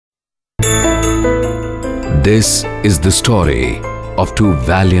This is the story of two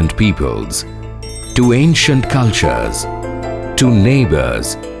valiant peoples, two ancient cultures, two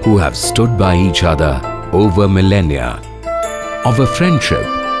neighbors who have stood by each other over millennia, of a friendship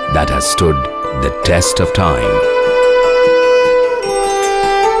that has stood the test of time.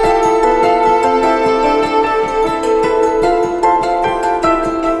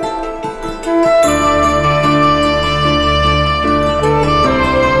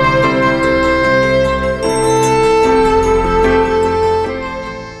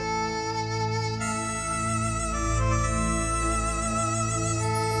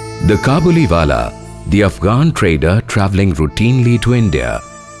 The Kabuliwala, the Afghan trader travelling routinely to India,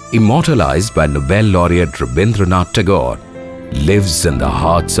 immortalized by Nobel laureate Rabindranath Tagore, lives in the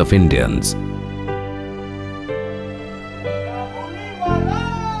hearts of Indians.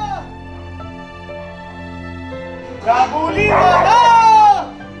 Kabuliwala!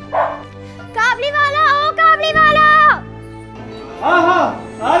 Kabuliwala, oh Kabuliwala! हाँ,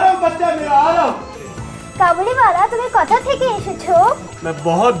 आ रहा हूँ बच्चा मेरा, आ रहा हूँ। काबुलीवाला, तुम्हें कथा থেকে এসেছো? मैं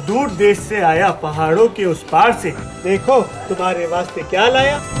बहुत दूर देश से आया, पहाड़ों के उस पार से। देखो तुम्हारे वास्ते क्या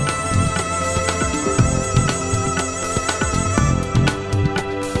लाया।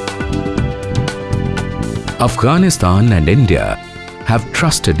 Afghanistan and India have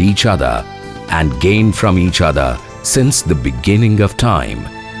trusted each other and gained from each other since the beginning of time.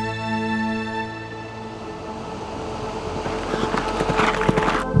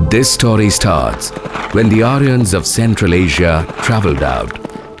 This story starts when the Aryans of Central Asia travelled out.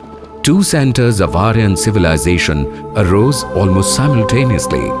 Two centres of Aryan civilization arose almost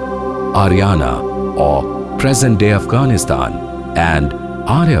simultaneously: Aryana, or present-day Afghanistan, and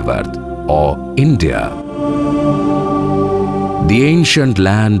Aryavart, or India. The ancient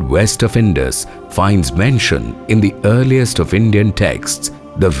land west of Indus finds mention in the earliest of Indian texts,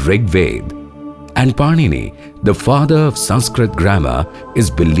 the Rig Veda, and Panini, the father of Sanskrit grammar, is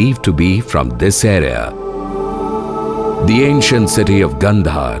believed to be from this area. The ancient city of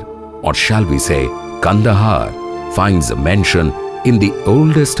Gandhar, or shall we say Kandahar, finds a mention in the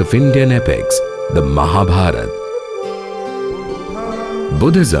oldest of Indian epics, the Mahabharata.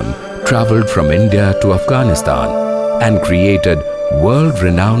 Buddhism travelled from India to Afghanistan and created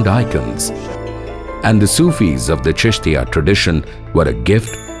world-renowned icons. And the Sufis of the Chishtiya tradition were a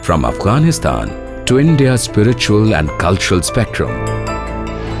gift from Afghanistan to India's spiritual and cultural spectrum.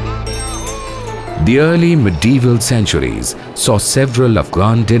 The early medieval centuries saw several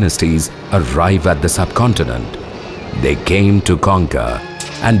Afghan dynasties arrive at the subcontinent. They came to conquer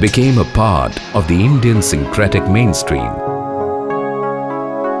and became a part of the Indian syncretic mainstream.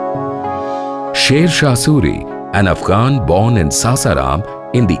 Sher Shah Suri, an Afghan born in Sasaram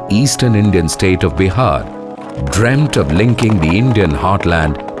in the eastern Indian state of Bihar, dreamt of linking the Indian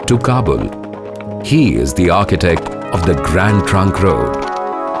heartland to Kabul. He is the architect of the Grand Trunk Road.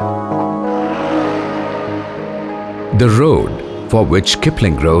 The road for which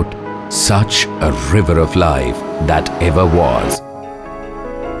Kipling wrote, "Such a river of life that ever was."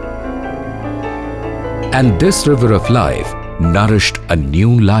 And this river of life nourished a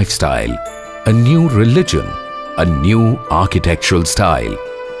new lifestyle, a new religion, a new architectural style,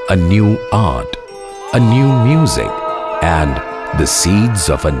 a new art, a new music, and the seeds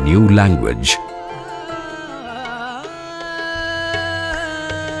of a new language.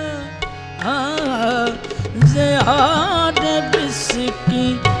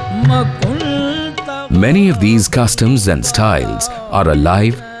 Many of these customs and styles are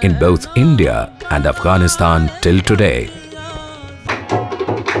alive in both India and Afghanistan till today.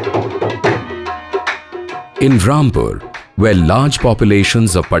 In Rampur, where large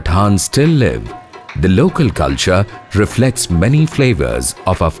populations of Pathans still live, the local culture reflects many flavors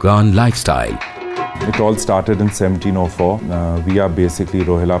of Afghan lifestyle. It all started in 1704. We are basically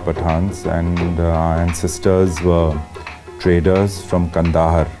Rohilla Pathans, and our ancestors were traders from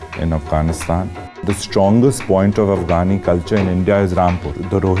Kandahar in Afghanistan. The strongest point of Afghani culture in India is Rampur.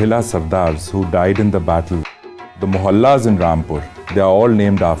 The Rohilla Sardars who died in the battle, the Mohallas in Rampur, they are all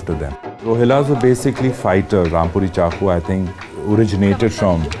named after them. Rohillas were basically fighters. Rampuri Chaku, I think, originated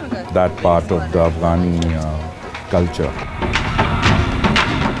from that part of the Afghani culture.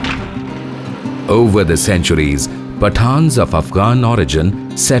 Over the centuries, Pathans of Afghan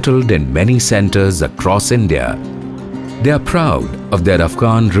origin settled in many centers across India. They are proud of their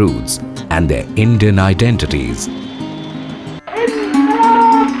Afghan roots and their Indian identities.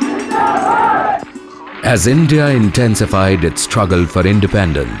 As India intensified its struggle for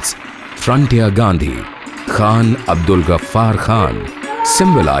independence, Frontier Gandhi, Khan Abdul Ghaffar Khan,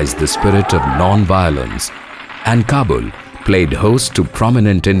 symbolized the spirit of non-violence, and Kabul played host to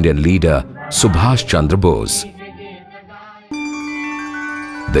prominent Indian leader Subhash Chandra Bose.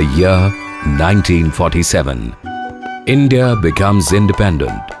 The year 1947. India becomes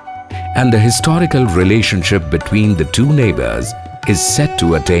independent, and the historical relationship between the two neighbors is set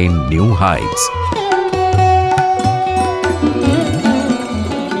to attain new heights.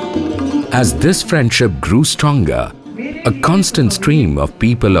 As this friendship grew stronger, a constant stream of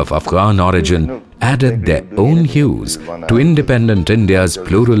people of Afghan origin added their own hues to independent India's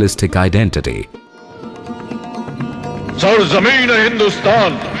pluralistic identity. Sarzameen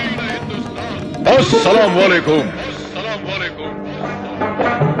Hindustan, Assalamu alaikum.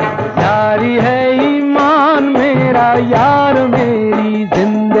 Yaari hai iman mera, yaar meri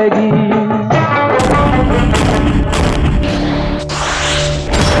zindagi.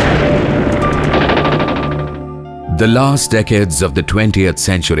 The last decades of the 20th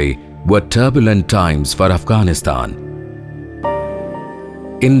century were turbulent times for Afghanistan.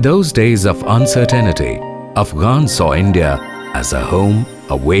 In those days of uncertainty, Afghans saw India as a home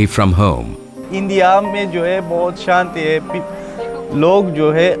away from home. India में जो है बहुत शांति है, लोग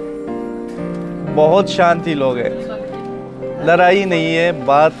जो है बहुत शांति लोग हैं, लड़ाई नहीं है।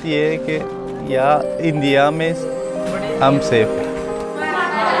 बात ये है कि यहाँ इंडिया में हम सेफ हैं।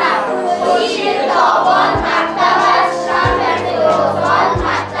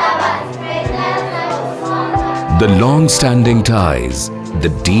 The long-standing ties, the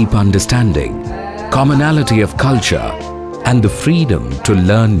deep understanding, commonality of culture, and the freedom to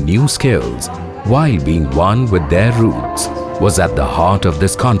learn new skills while being one with their roots was at the heart of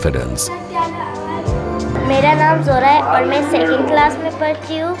this confidence. मेरा नाम जोरा है और मैं second class में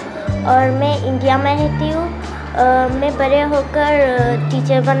पढ़ती हूँ और मैं इंडिया में रहती हूँ। मैं बड़े होकर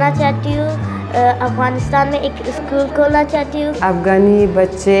टीचर बनना चाहती हूँ। अफगानिस्तान में एक स्कूल खोलना चाहती हूँ। अफगानी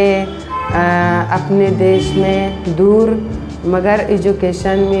बच्चे अपने देश में दूर मगर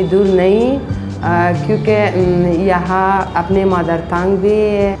एजुकेशन में दूर नहीं, क्योंकि यहाँ अपने मदर टंग भी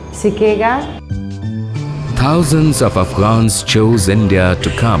सीखेगा। Thousands of Afghans chose India to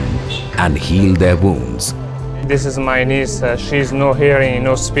come and heal their wounds. This is my niece. She's no hearing,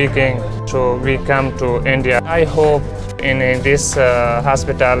 no speaking, so we come to India. I hope in this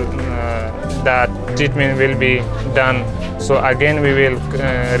hospital that treatment will be done. So again we will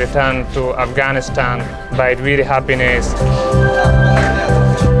return to Afghanistan by very happiness.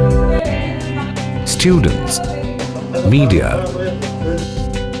 Students, media,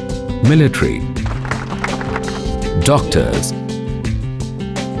 military, doctors,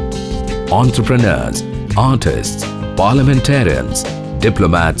 entrepreneurs, artists, parliamentarians,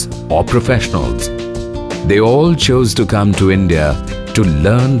 diplomats or professionals. They all chose to come to India to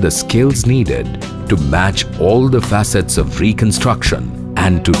learn the skills needed to match all the facets of reconstruction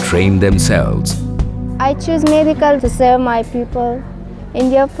and to train themselves. I choose medical to serve my people.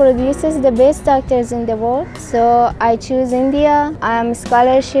 India produces the best doctors in the world, so I choose India. I am a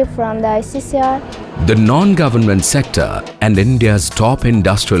scholarship from the ICCR. The non-government sector and India's top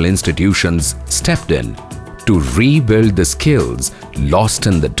industrial institutions stepped in to rebuild the skills lost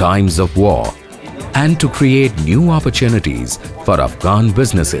in the times of war and to create new opportunities for Afghan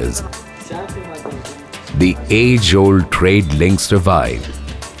businesses. The age-old trade links revived.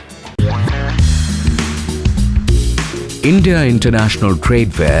 India International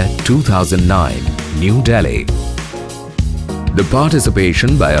Trade Fair 2009, New Delhi. The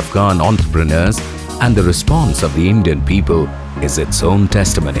participation by Afghan entrepreneurs and the response of the Indian people is its own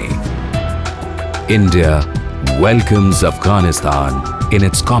testimony. India welcomes Afghanistan in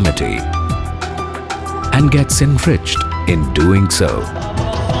its comity and gets enriched in doing so.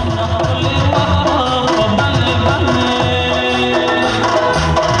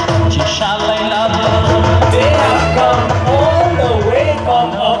 They have come all the way from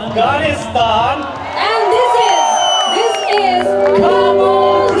Afghanistan, and this is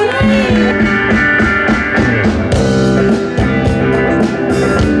Kabul.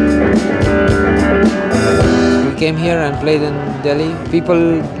 We came here and played in Delhi.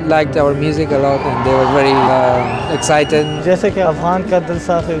 People liked our music a lot and they were very excited. जैसे कि अफगान का दिल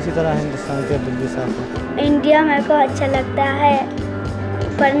साफ है, उसी तरह हिंदुस्तान का दिल भी साफ है। इंडिया मेरे को अच्छा लगता है,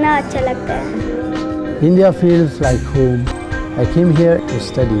 पढ़ना अच्छा लगता है। India feels like home. I came here to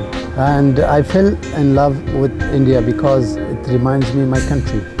study and I fell in love with India because it reminds me of my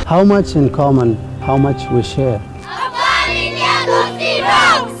country. How much in common, how much we share.